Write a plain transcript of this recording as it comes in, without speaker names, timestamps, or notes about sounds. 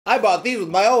I bought these with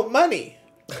my own money.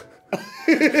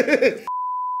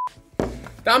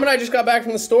 Dom and I just got back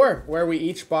from the store where we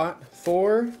each bought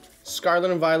 4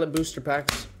 Scarlet and Violet booster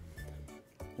packs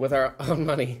with our own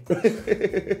money.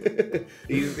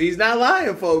 He's not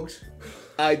lying, folks.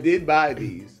 I did buy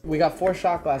these. We got 4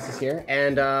 shot glasses here,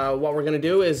 and what we're gonna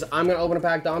do is I'm gonna open a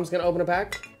pack, Dom's gonna open a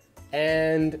pack,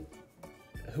 and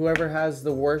whoever has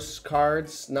the worst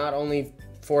cards not only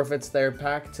forfeits their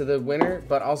pack to the winner,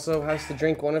 but also has to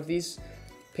drink one of these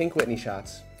Pink Whitney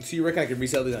shots. So you reckon I could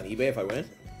resell these on eBay if I win?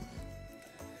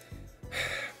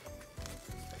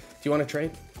 Do you want to trade?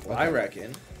 Well, I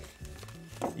reckon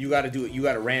you got to do it. You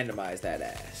got to randomize that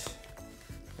ass.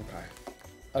 Okay.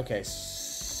 Okay.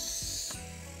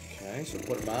 Okay. So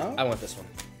put them out. I want this one.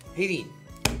 Hayden.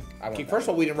 Okay. First of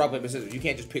all, we didn't rock paper scissors. You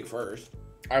can't just pick first.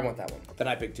 I want that one. Then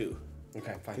I pick 2.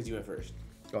 Okay, fine. Because you went first.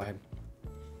 Go ahead.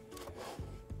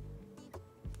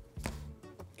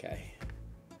 Okay.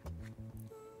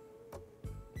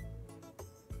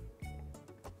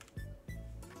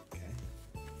 Okay.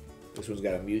 This one's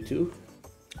got a Mewtwo.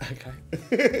 Okay.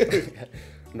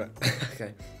 No.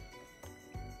 Okay.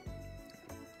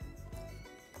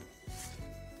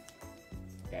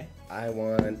 Okay. I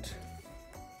want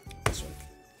this one.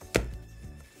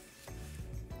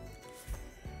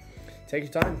 Take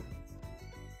your time.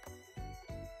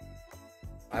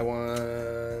 I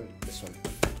want this one.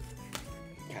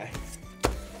 Okay.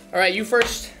 All right, you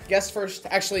first. Guess first.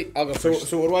 Actually, I'll go first.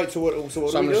 So what do I? So what do we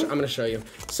do? I'm gonna show you.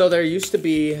 So there used to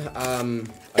be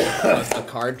a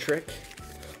card trick.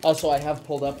 Also, I have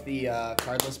pulled up the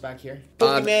card list back here.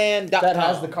 Pokemon.com. That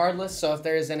has the card list. So if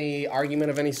there is any argument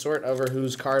of any sort over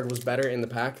whose card was better in the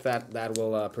pack, that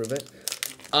will prove it.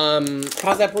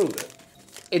 How's that prove it?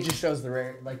 It just shows the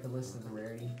rare, like the list of the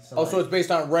rarity. So Oh, so it's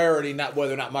based on rarity, not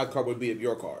whether or not my card would be of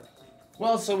your card.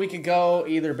 well, so we could go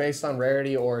either based on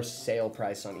rarity or sale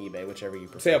price on eBay, whichever you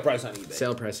prefer. Sale price on eBay.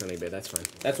 Sale price on eBay. That's fine.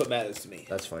 That's what matters to me.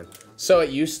 That's fine. So it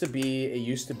used to be.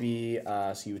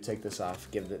 So you would take this off.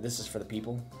 This is for the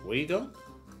people. What are you doing?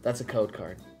 That's a code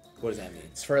card. What does that mean?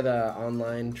 It's for the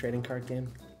online trading card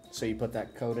game. So you put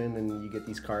that code in and you get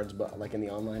these cards, but like in the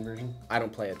online version. I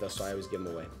don't play it though, so I always give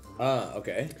them away.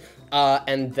 Okay.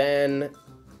 And then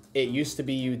it used to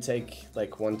be you would take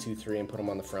like 1, 2, 3 and put them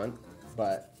on the front,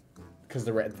 but because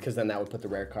then that would put the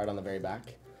rare card on the very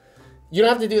back. You don't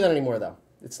have to do that anymore though.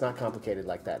 It's not complicated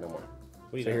like that no more.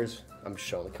 I'm just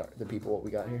showing the people what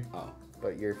we got here. Oh.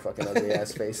 But your fucking ugly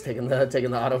ass face taking the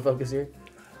autofocus here.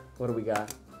 What do we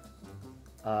got?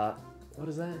 What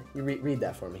is that? You read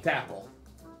that for me. Tackle.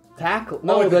 Tackle.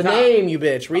 No, the name, you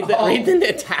bitch. Read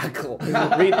the tackle.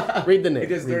 read the name. It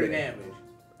does 30 damage.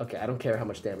 Okay, I don't care how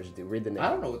much damage you do. Read the name. I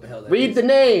don't know what the hell that is. Read the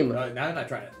name. Now I'm not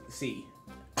trying to see.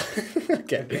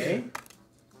 Okay. Okay.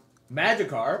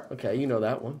 Magikarp. Okay, you know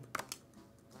that one.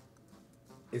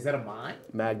 Is that a mine?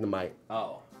 Magnemite.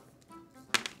 Oh.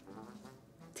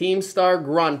 Team Star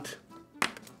Grunt.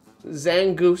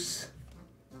 Zangoose.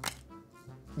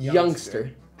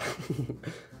 Youngster.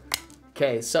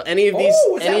 Okay, so any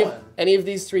of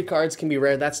these 3 cards can be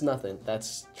rare. That's nothing.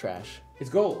 That's trash. It's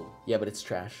gold. Yeah, but it's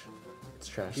trash. It's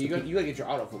trash. You gotta get your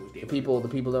autofocus game. The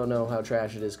people don't know how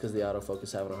trash it is because the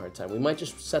autofocus having a hard time. We might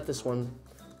just set this one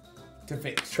to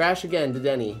fix. Trash again to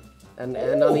Denny, and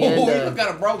on the end. You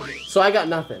got a broken. So I got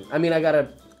nothing. I mean, I got a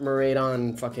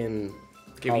Miraidon fucking.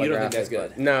 Okay, you don't think that's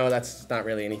good? No, that's not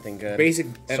really anything good. Basic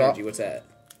energy. What's that?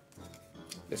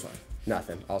 This one.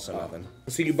 Nothing. Also nothing.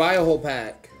 So you buy a whole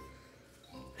pack.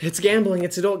 It's gambling.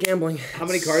 It's adult gambling. How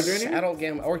many cards are in here? Adult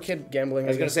gambling or kid gambling. I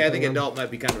was gonna say I think adult might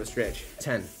be kind of a stretch.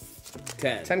 10.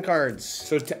 10. 10 cards.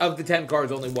 So of the 10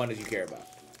 cards, only 1 is you care about.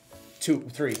 2,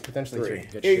 3, potentially 3.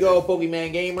 Good Here you go,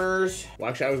 Pokemon gamers. Well,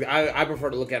 actually, I prefer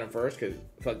to look at them first because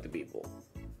fuck the people.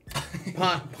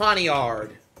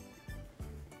 Poniard.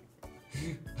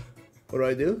 What do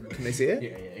I do? Can they see it?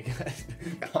 Yeah.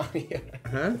 Poniard.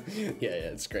 Huh? Yeah,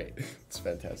 it's great. It's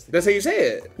fantastic. That's how you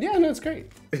say it. Yeah, no, it's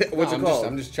great. What's it called?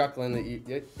 I'm just chuckling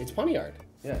that it's Poniard.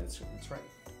 Yeah, it's right.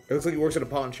 It looks like he works at a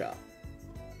pawn shop.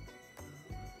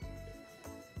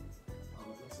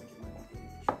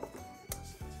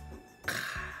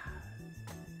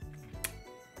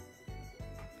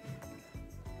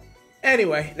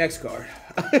 Anyway, next card.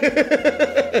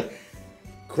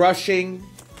 Crushing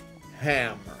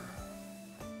Hammer.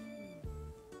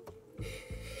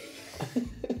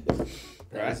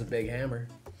 That was a big hammer.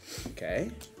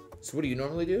 Okay. So what do you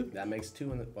normally do? That makes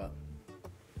 2 in the... Well.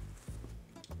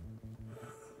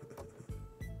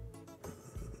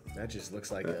 That just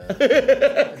looks like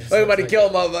a... Everybody kill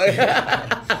him,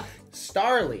 motherfucker.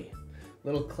 Starly.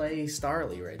 Little clay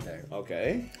Starly right there.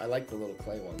 Okay. I like the little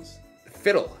clay ones.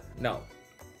 Fiddle. No.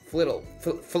 Flittle.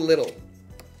 Flittle.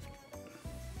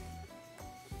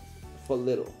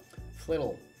 Flittle.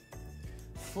 Flittle.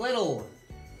 Flittle.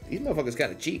 These motherfuckers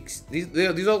kind of cheeks. These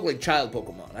all look like child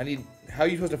Pokemon. How are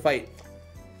you supposed to fight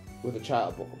with a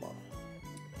child Pokemon?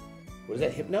 What is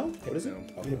that, Hypno? What is it?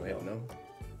 Oh, Hypno.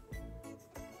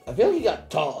 I feel like he got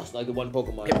tossed like the one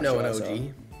Pokemon. Hypno I and saw.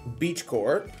 OG. Beach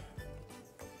Court.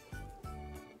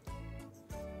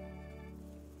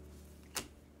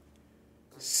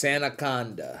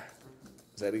 Sanaconda.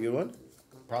 Is that a good one?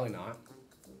 Probably not.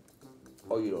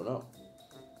 Oh, you don't know.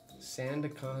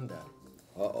 Sandaconda.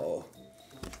 Uh-oh.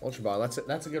 Ultra Ball. That's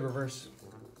a good reverse.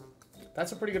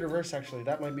 That's a pretty good reverse, actually.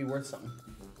 That might be worth something.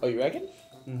 Oh, you reckon?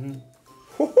 Mm-hmm.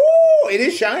 Woohoo! It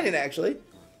is shining, actually.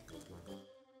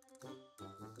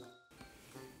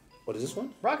 What is this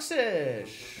one?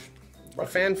 Roxish. A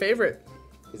fan favorite.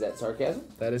 Is that sarcasm?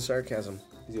 That is sarcasm.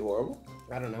 Is he horrible?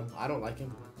 I don't know. I don't like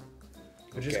him.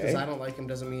 But just Okay. because I don't like him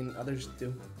doesn't mean others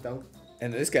don't.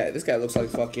 And this guy looks like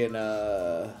fucking,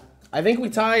 I think we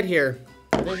tied here.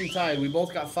 We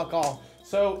both got fuck all.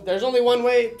 So there's only one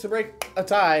way to break a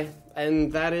tie,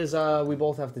 and that is we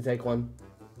both have to take one.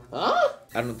 Huh?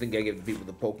 I don't think I give people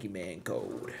the Pokemon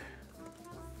code.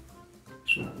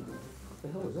 What the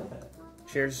hell is that?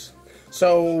 Cheers.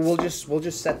 So we'll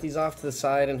just set these off to the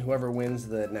side, and whoever wins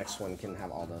the next one can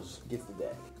have all those. Gets the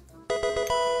deck.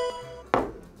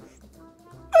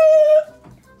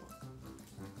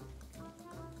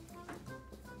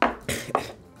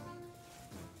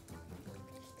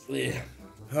 Yeah.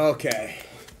 Okay.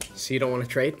 So you don't want to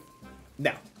trade?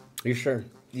 No. You sure?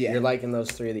 Yeah. You're liking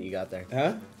those three that you got there.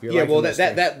 Huh? You're Yeah. liking Well, those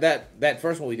that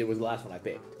first one we did was the last one I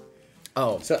picked.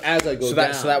 Oh. So as I go So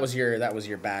down, that was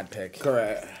your bad pick.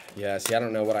 correct. Yeah. See, I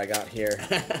don't know what I got here.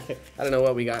 I don't know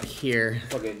what we got here.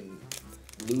 Fucking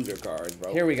loser cards,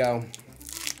 bro. Here we go.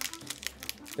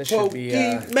 This should be.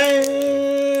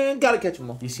 Man, gotta catch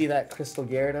them all. You see that Crystal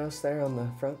Gyarados there on the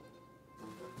front?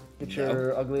 Get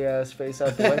your ugly ass face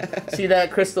out the way. See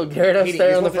that Crystal Gyarados Hayden, there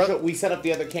you're on the supposed to front? we set up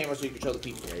the other camera so you can show the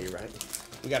people. Yeah, you're right.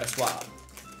 We gotta swap.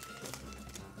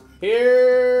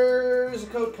 Here's a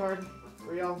code card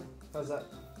for y'all. How's that?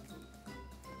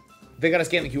 They gotta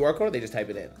scan the QR code or they just type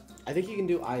it in? I think you can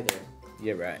do either.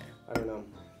 Yeah, right. I don't know.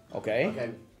 Okay.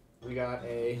 Okay. We got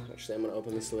a. Actually, I'm gonna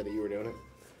open this the way that you were doing it.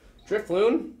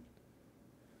 Drifloon.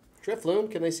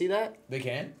 Drifloon. Can they see that? They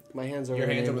can. My hands are. Your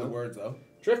hands name, over the though. words though.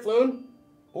 Drifloon.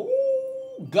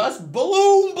 Ooh, Gus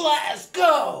Balloon Blast,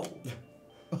 go!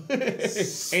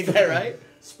 Ain't that right?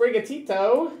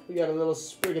 Sprigatito. We got a little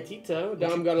Sprigatito.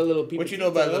 Dom got a little Pipitito. What you know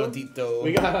about Little Tito?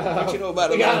 We got. What you know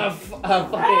about we got a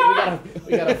flittle.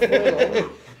 We got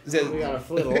a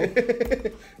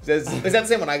flittle. Is that the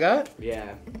same one I got?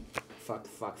 Yeah. Fuck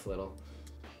flittle.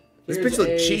 This Here's bitch look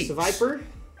a cheap. Viper.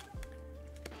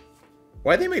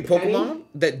 Why they make Pokemon Penny?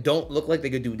 that don't look like they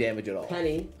could do damage at all?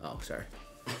 Penny. Oh, sorry.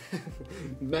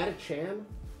 Metachan.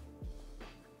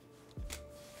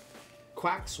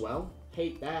 Quackswell.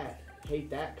 Hate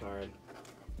that card.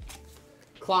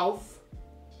 Clough.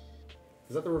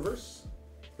 Is that the reverse?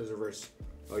 There's reverse.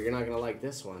 Oh, you're not gonna like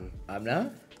this one. I'm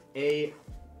not? A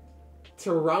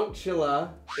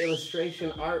Tarantula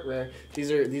illustration art rare.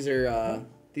 These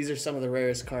are some of the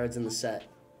rarest cards in the set.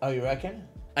 Oh, you reckon?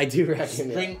 I do reckon.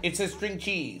 String. It says string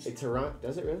cheese. A Tarant.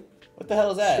 Does it really? What the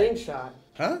hell is that? String shot.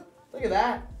 Huh? Look at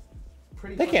that.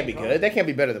 Pretty. That can't be fucking good. card. That can't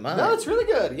be better than mine. No, it's really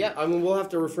good. Yeah, I mean we'll have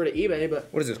to refer to eBay, but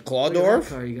What is this? look at that Clawdorf?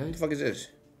 card, you What guys. the fuck is this?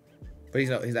 But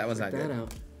that one's not Check that good.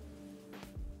 out.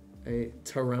 A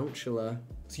Tarantula.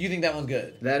 So you think that one's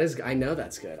good? That is. I know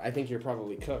that's good. I think you're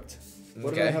probably cooked.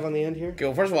 What do I Okay. have on the end here? Okay,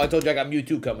 well, first of all, I told you I got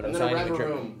Mewtwo coming. And I'm then a signing the trip.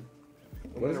 Reveroom.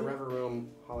 What What is is a it? Reveroom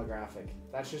holographic?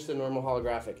 That's just a normal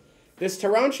holographic. This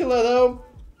Tarantula though,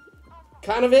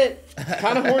 kind of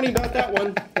horny about that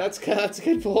one. That's a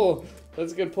good pull.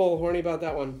 That's a good pull. Horny about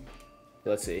that one.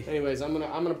 Let's see. Anyways, I'm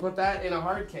gonna put that in a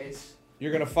hard case.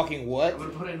 You're gonna fucking what? I'm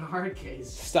gonna put it in a hard case.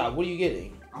 Stop. What are you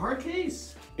getting? A hard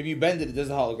case. If you bend it, it does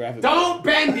a holographic. Don't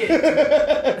bend it.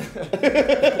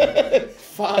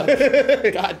 Fuck.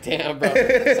 God damn, bro.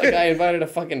 It's like I invited a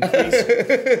fucking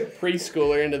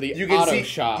preschooler into the auto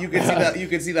shop. You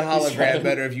can see the hologram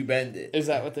better if you bend it. Is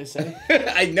that what they say?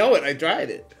 I know it. I tried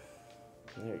it.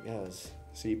 There it goes.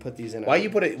 So you put these in. Why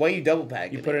you double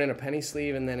pack? You put it in a penny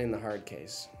sleeve and then in the hard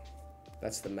case.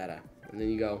 That's the meta. And then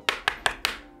you go.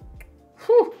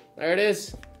 Whew, there it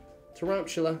is.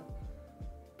 Tarantula.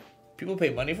 People pay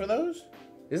money for those?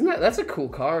 Isn't that's a cool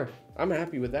card? I'm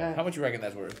happy with that. How much you reckon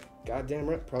that's worth? Goddamn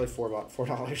right. Probably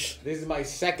 $4. This is my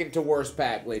second to worst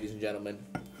pack, ladies and gentlemen.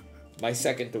 My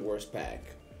second to worst pack.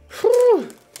 Whew.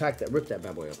 Rip that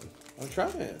bad boy open. I'm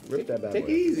trying. Rip that bad Take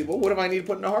boy. it easy. Well, what if I need to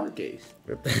put in a hard case?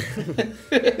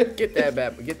 Get that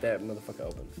motherfucker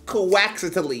open.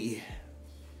 Coaxitally.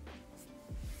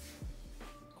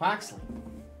 Quaxley.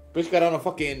 Bitch got on a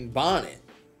fucking bonnet.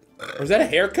 Or is that a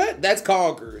haircut? That's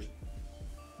Conker's.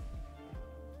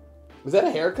 Was that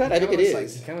a haircut? I think it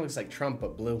is. It kind of looks like Trump,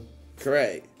 but blue.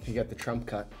 Correct. You got the Trump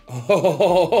cut.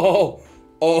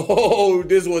 Oh,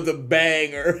 this was a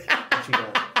banger. What you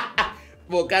got?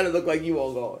 Well, kind of look like you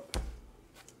all going.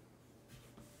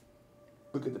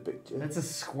 Look at the picture. That's a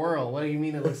squirrel. What do you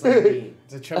mean it looks like me?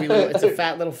 It's a chubby little, it's a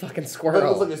fat little fucking That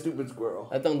squirrel. looks like a stupid squirrel.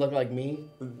 That don't look like me.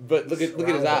 But look at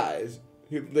his eyes.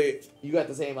 You got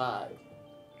the same eyes.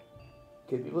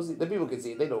 Okay, people see. The people can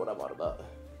see it. They know what I'm on about.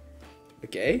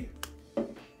 Okay.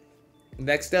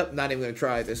 Next up, not even gonna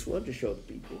try this one. Just show the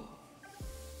people.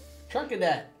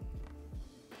 Trunkadet.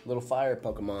 Little fire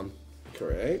Pokemon.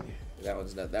 Correct. That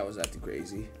was not too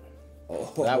crazy.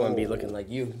 Oh, That one be looking like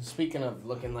you. Speaking of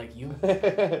looking like you,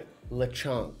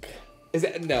 Lechonk. Is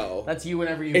that no? That's you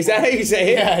whenever you. Is that how you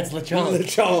say it? Yeah, it's Lechonk.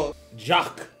 Lechonk.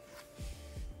 Jock.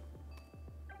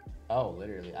 Oh,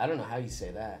 literally. I don't know how you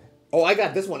say that. Oh, I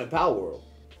got this one in Power World.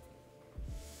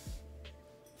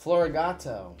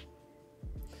 Florigato.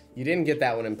 You didn't get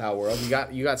that one in Power World.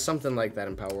 You got something like that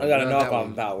in Power World. I got a Not that knockoff one.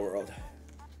 in Power World.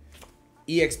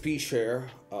 EXP share.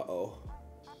 Uh-oh.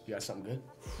 You got something good?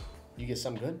 You get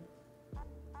something good?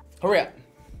 Hurry up.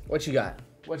 What you got?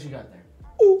 What you got there?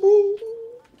 Ooh.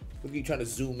 Look at you trying to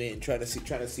zoom in, trying to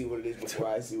see what it is before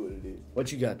I see what it is.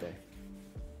 What you got there?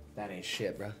 That ain't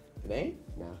shit, bro. It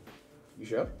ain't? No. You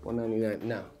sure? $199.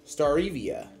 No.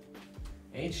 Starevia.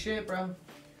 Ain't shit, bro.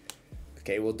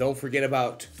 Okay, well, don't forget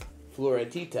about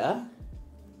Floretita.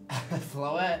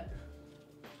 Floette.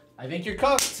 I think you're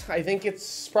cooked. I think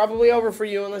it's probably over for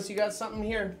you unless you got something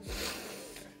here.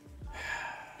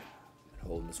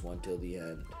 Holding this one till the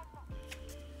end.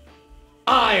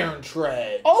 Iron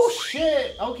Tread. Oh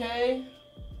shit. Okay.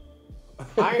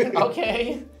 Iron.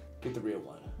 Okay. Get the real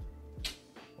one.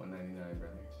 $199,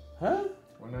 brother. Huh?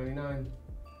 $199.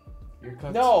 You're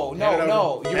cooked. No. Hand it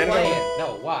over. You're Hand it playing. over.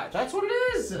 No, watch. That's what it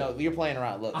is. No, you're playing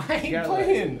around. Look. I ain't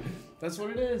playing. That's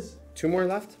what it is. 2 more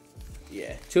left.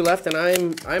 Yeah. 2 left, and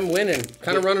I'm winning.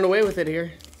 Kind of running away with it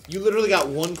here. You literally got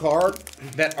one card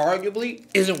that arguably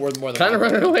isn't worth more than. Kind of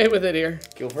running away with it here.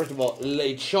 Okay, well, first of all,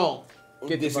 Lechonk.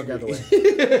 Get this fuck out of the way.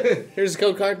 Here's the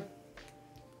code card.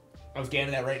 I'm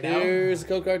scanning that right now. Here's the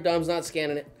code card. Dom's not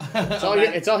scanning it.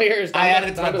 It's all yours. I added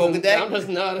it to my Pokedex. Dom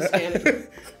doesn't know how to scan it.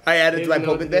 I added it to my He doesn't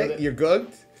know what to do with Pokedex. it. You're good.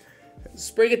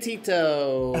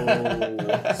 Sprigatito.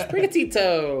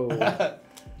 Sprigatito.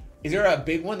 Is there a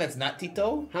big one that's not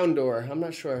Tito? Houndour. I'm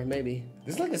not sure. Maybe.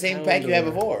 This is like the same pack you had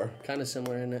before. Kind of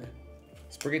similar, isn't it?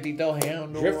 Sprigatito,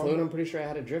 Houndour. Drifloon. I'm pretty sure I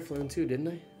had a Drifloon too, didn't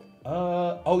I?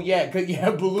 Oh yeah, cause you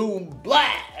have Balloon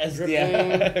Blast. Drifloon.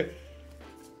 Yeah.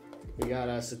 We got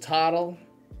a Citadel.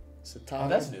 Oh,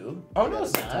 that's new. Oh no,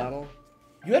 it's not. Citadel.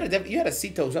 You had a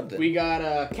Cito something. We got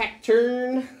a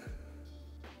Cacturn.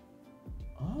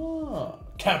 Oh,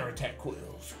 counterattack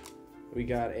quills. We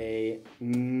got a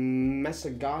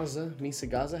Mesagaza.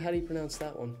 Misagaza? How do you pronounce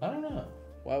that one? I don't know.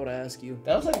 Why would I ask you?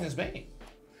 That was like this Spain.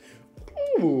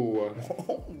 Ooh.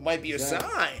 Might be a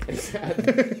sign.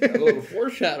 A little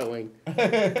foreshadowing.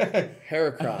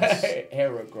 Heracross.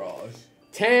 Heracross.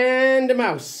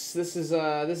 Tandemouse. This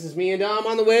is me and Dom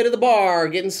on the way to the bar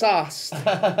getting sauced.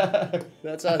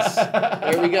 That's us.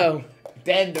 There we go.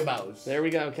 Tandemouse. There we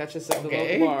go. Catch us at the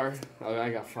Okay. local bar. Oh, I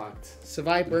got fucked.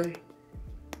 Seviper.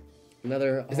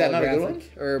 Another Is that not a good one?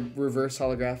 Or reverse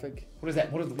holographic. What is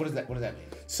that? What does that mean?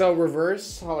 So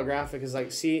reverse holographic is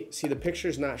like, see the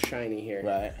picture's not shiny here.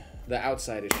 Right. The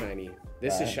outside is shiny.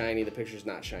 This is Right. shiny, the picture's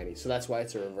not shiny. So that's why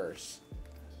it's a reverse.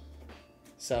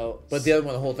 So But the other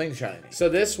one, the whole thing's shiny. so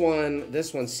this one,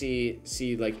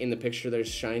 see like in the picture there's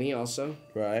shiny also.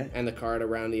 Right. And the card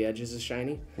around the edges is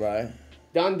shiny. Right.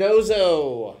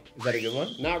 Dondozo. Is that a good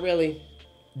one? Not really.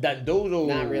 Dandozo.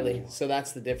 Not really. So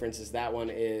that's the difference, is that one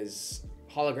is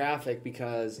holographic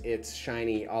because it's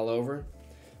shiny all over.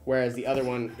 Whereas the other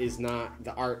one is not,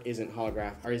 the art isn't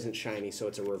holographic, or isn't shiny, so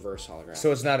it's a reverse holographic.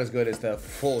 So it's not as good as the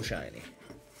full shiny.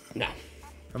 No.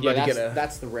 I'm Yeah, about to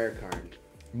that's the rare card.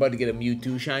 I'm about to get a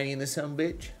Mewtwo shiny in this son of a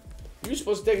bitch. You're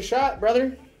supposed to take a shot,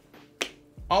 brother.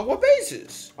 On what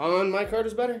basis? On my card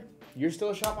is better. You're still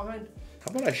a shot behind.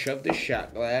 How about I shove this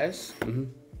shot glass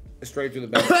straight through the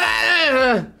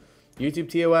back? YouTube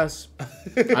TOS.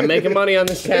 I'm making money on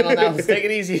this channel now. Let's take it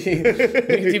easy.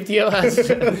 YouTube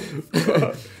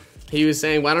TOS. He was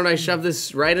saying, why don't I shove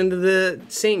this right into the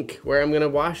sink where I'm going to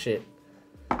wash it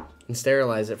and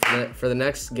sterilize it for the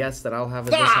next guest that I'll have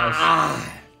at this house.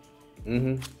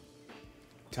 Mm-hmm.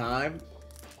 Time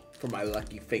for my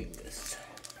lucky fingers.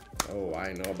 Oh,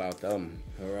 I know about them.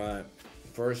 All right.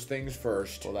 First things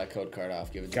first. Pull that code card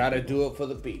off. Give it. Gotta do it for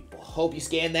the people. Hope you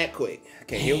scan that quick.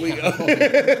 Okay, here we go.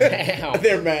 Damn.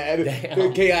 They're mad.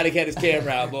 Damn. Chaotic had his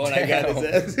camera out, boy, and I got his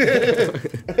ass.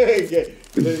 Okay.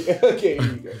 Okay, here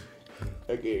you go.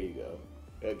 Okay, here you go.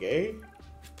 Okay.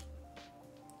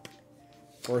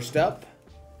 First up,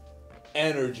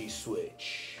 energy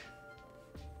switch.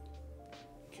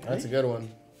 Okay. That's a good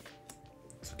one.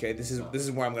 It's okay. This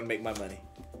is where I'm gonna make my money.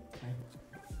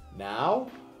 Now,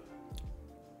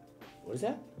 what is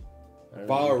that?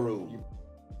 Baru.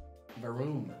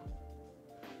 Baroom.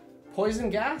 Poison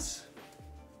gas.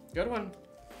 Good one.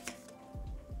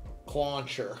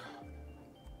 Clauncher.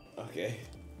 Okay.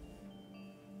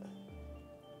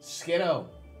 Skiddo.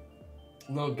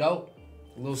 Little goat.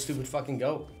 Little stupid fucking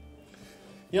goat.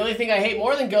 The only thing I hate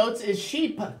more than goats is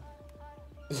sheep.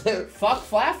 Fuck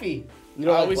Flaffy. You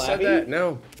know, I always said that.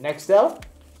 No. Next up,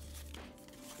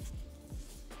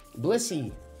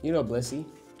 Blissey. You know Blissey.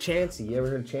 Chansey. You ever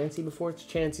heard of Chansey before? It's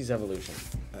Chansey's evolution.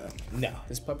 no.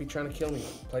 This puppy trying to kill me.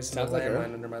 Placing a Sounds like her.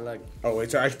 landmine under my leg. Oh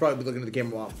wait, sorry. I should probably be looking at the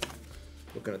camera while I'm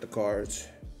looking at the cards.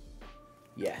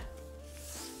 Yeah,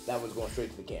 that one's going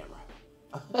straight to the camera.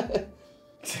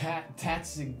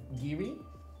 Tatsugiri?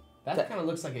 That kind of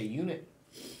looks like a unit.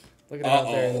 Look at it out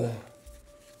there. In the...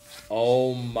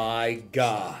 Oh my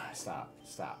God! Stop!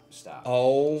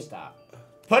 Oh, Stop!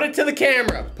 Put it to the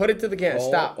camera. Put it to the camera.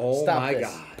 Stop! Oh Stop my this.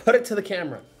 God! Put it to the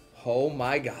camera. Oh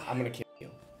my God! I'm gonna kill you.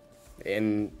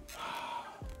 And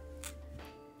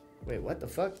wait, what the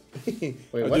fuck? Wait,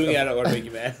 I'm what doing the... it. I don't want to make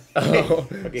you mad. Oh.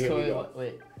 Okay, here we go.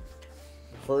 Wait.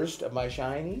 First of my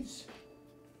shinies.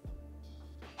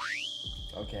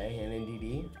 Okay, and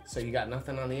NDD. So you got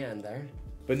nothing on the end there.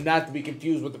 But not to be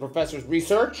confused with the professor's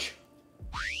research.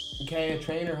 Okay, a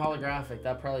trainer holographic.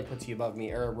 That probably puts you above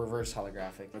me. Or a reverse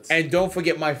holographic. And don't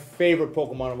forget my favorite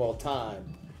Pokemon of all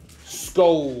time,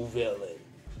 Scovillain.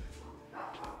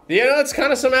 Yeah, that's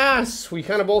kind of some ass. We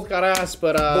kind of both got ass,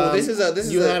 but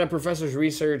you had a professor's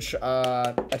research,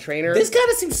 a trainer. This kind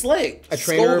of seems slick. A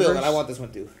trainer Scovillain, reverse? I want this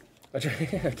one too.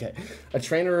 Okay, a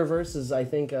trainer reverse is, I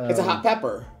think. It's a hot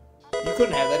pepper. You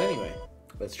couldn't have that anyway.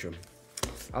 That's true.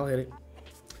 I'll hit it.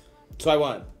 So I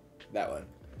won that one.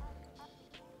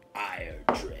 Iron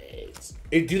Trades.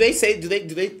 Do they say? Do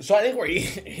they? So I think we're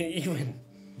even.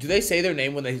 Do they say their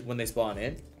name when they spawn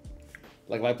in?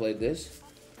 Like if I played this.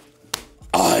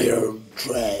 Iron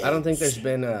Trades. I don't think there's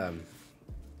been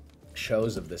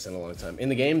shows of this in a long time. In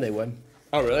the game, they would.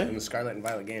 Oh really? In the Scarlet and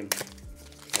Violet game.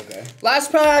 Okay.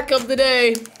 Last pack of the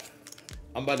day.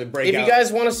 I'm about to break If out. you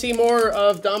guys want to see more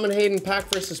of Dom and Hayden pack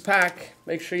versus pack,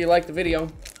 make sure you like the video.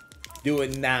 Do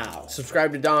it now.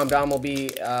 Subscribe to Dom. Dom will be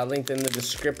linked in the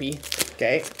description.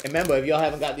 Okay. And remember, if y'all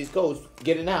haven't got these codes,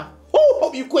 get it now. Woo!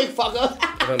 Hope you quick, fucker.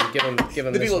 Give him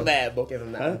The this people one. mad, bro. Give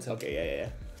him that Huh? one too. Okay, yeah.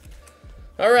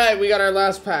 All right, we got our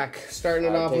last pack. Starting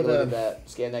it off Take with a look a. at that.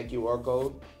 Scan that QR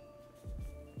code.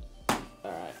 All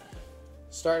right.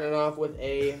 Starting it off with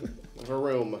a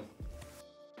Varoom.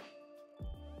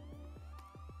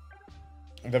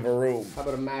 The Varoom. How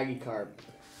about a Magikarp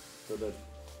for the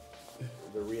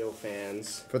real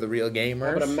fans? For the real How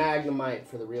gamers. about a Magnemite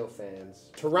for the real fans?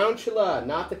 Tarantula,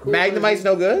 not the cool Magnemite's version.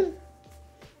 no good?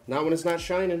 Not when it's not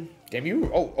shining. Damn you!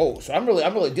 So I'm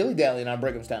really dilly dallying on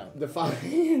Breakhamstown.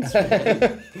 Defiance.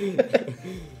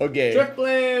 Okay.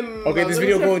 Triplim. Okay, this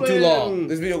video going too long.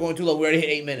 This video going too long. We already hit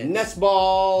 8 minutes. Nest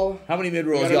ball. How many mid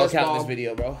rolls We got a y'all nest count ball. in this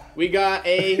video, bro? We got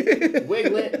a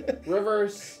Wiglet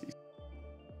reverse.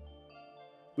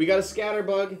 We got a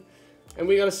Scatterbug, and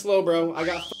we got a Slowbro. I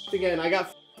got fucked again. I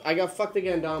got fucked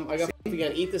again, Dom. I got fucked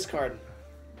again. Eat this card.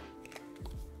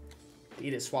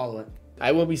 Eat it. Swallow it.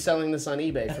 I will be selling this on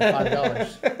eBay for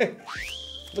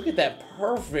 $5. Look at that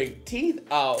perfect teeth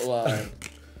outline.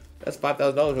 That's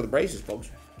 $5,000 for the braces, folks.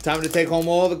 Time to take home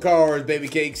all the cards, baby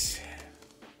cakes.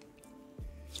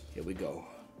 Here we go.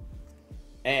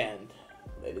 And,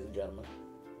 ladies and gentlemen,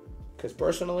 because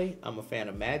personally, I'm a fan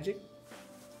of Magic,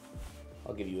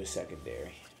 I'll give you a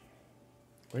secondary.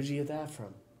 Where'd you get that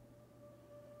from?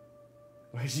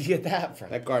 Where'd you get that from?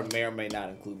 That card may or may not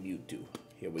include Mewtwo.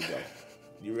 Here we go.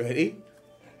 You ready?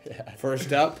 Yeah.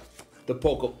 First up, the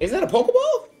Pokeball. Is that a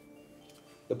Pokeball?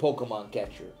 The Pokemon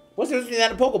catcher. What's the difference between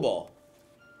that and a Pokeball?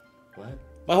 What?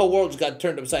 My whole world just got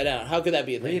turned upside down. How could that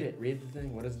be a thing? Read it. Read the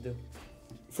thing. What does it do?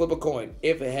 Flip a coin.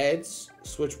 If it heads,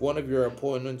 switch one of your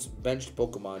opponent's benched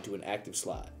Pokemon to an active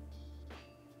slot.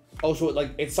 Oh, so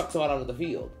it sucks them out onto the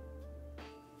field.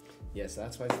 Yes,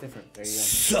 that's why it's different. There you go.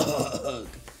 Suck.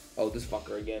 Oh, this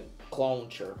fucker again.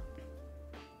 Clauncher.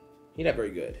 He's not very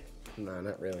good. No,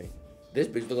 not really. This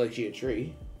bitch look like she a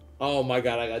tree. Oh my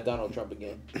god, I got Donald Trump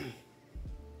again.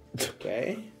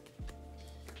 Okay.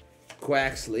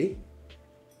 Quaxley.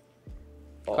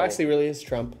 Oh. Quaxley really is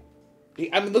Trump.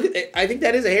 I mean, look at it. I think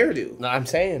that is a hairdo. No, I'm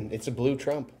saying it's a blue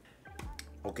Trump.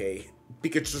 Okay.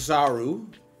 Pikachu.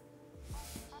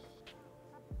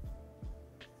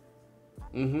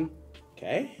 Mm-hmm.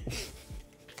 Okay.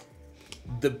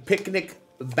 The picnic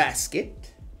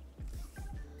basket.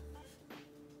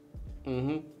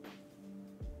 Mm-hmm.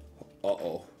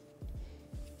 Uh-oh.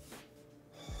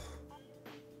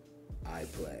 I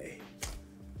play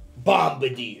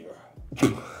Bombardier.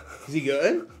 Is he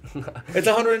good? It's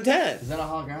 110. Is that a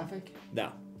holographic?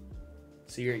 No.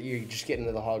 So you're just getting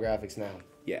to the holographics now.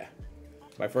 Yeah.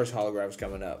 My first hologram's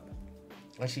coming up.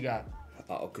 What you got?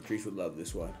 Uh-oh, Catrice would love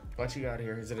this one. What you got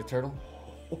here? Is it a turtle?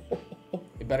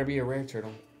 It better be a rare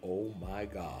turtle. Oh my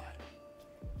god.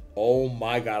 Oh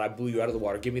my god, I blew you out of the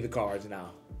water. Give me the cards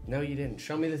now. No, you didn't.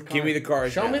 Show me the card. Give me the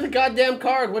cards. Show me the goddamn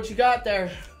card. What you got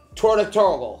there?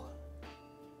 Tortle.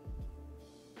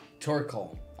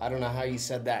 Torkoal. I don't know how you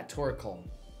said that. Torkoal.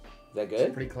 Is that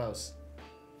good? Pretty close.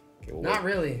 Okay, well, Not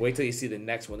really. Wait till you see the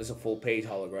next one. This is a full page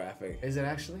holographic. Is it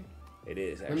actually? It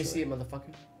is, actually. Let me see it,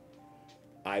 motherfucker.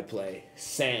 I play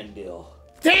Sandil.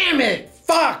 Damn it!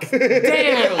 Fuck!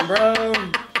 Damn, bro.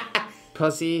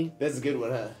 Pussy. That's a good one,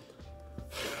 huh?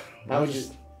 How much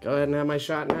is... Go ahead and have my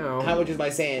shot now. How much is my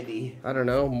Sandy? I don't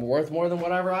know. Worth more than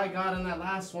whatever I got in that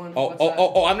last one.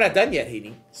 Oh, I'm not done yet,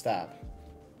 Hayden. Stop.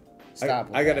 Stop.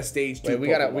 I got a stage 2. Wait,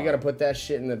 we gotta put that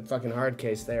shit in the fucking hard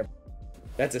case there.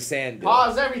 That's a Sandil.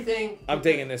 Pause everything. I'm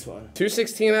taking this one.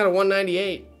 216 out of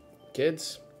 198.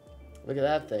 Kids. Look at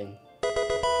that thing.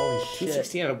 Holy shit.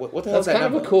 216 out of what the hell is that That's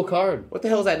number? kind of a cool card. What the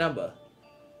hell is that number?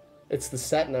 It's the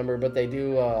set number, but they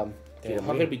do. Damn,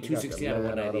 how could it be 216 out of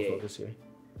 198?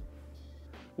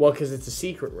 Well, because it's a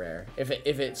secret rare. If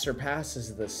it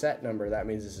surpasses the set number, that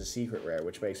means it's a secret rare,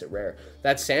 which makes it rare.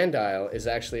 That Sandile is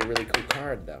actually a really cool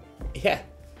card, though. Yeah,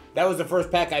 that was the first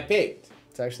pack I picked.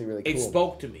 It's actually really cool. It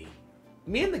spoke to me.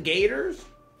 Me and the Gators.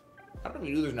 I don't know if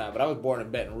you knew this or not, but I was born in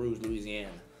Baton Rouge,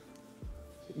 Louisiana.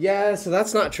 Yeah, so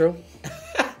that's not true.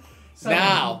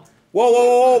 Now,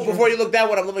 whoa! Before you look that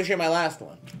one up, let me show you my last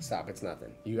one. Stop! It's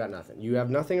nothing. You got nothing. You have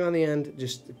nothing on the end.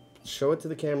 Just show it to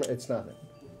the camera. It's nothing.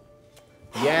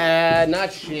 Yeah,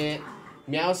 not shit.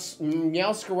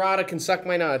 Meowscarada can suck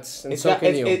my nuts, and so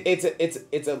can you. It's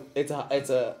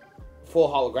a full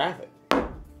holographic.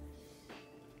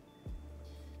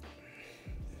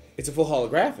 It's a full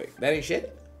holographic. That ain't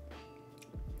shit.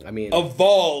 I mean,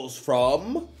 evolves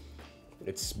from.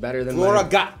 It's better than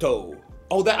Florigato.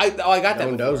 I got that.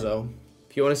 Dondozo.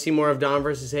 If you want to see more of Dom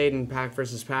versus Hayden, pack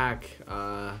versus pack,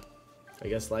 I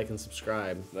guess like and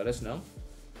subscribe. Let us know.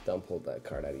 Don't pull that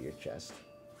card out of your chest.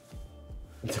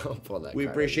 Don't pull that. We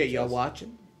card appreciate out of your y'all chest.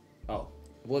 watching. Oh,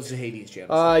 what's the Hades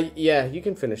channel? Yeah, you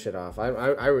can finish it off. I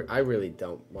really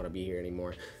don't want to be here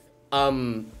anymore.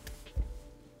 Dom's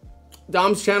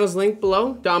channel's linked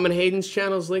below. Dom and Hayden's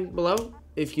channel's linked below.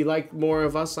 If you like more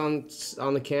of us on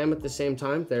the cam at the same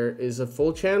time, there is a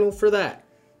full channel for that.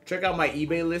 Check out my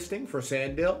eBay listing for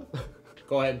Sandil.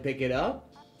 Go ahead and pick it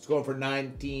up. It's going for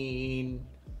 $99.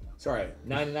 What'd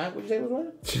you say it was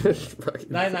worth?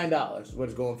 $99 is what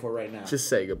it's going for right now. Just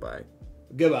say goodbye.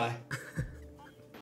 Goodbye.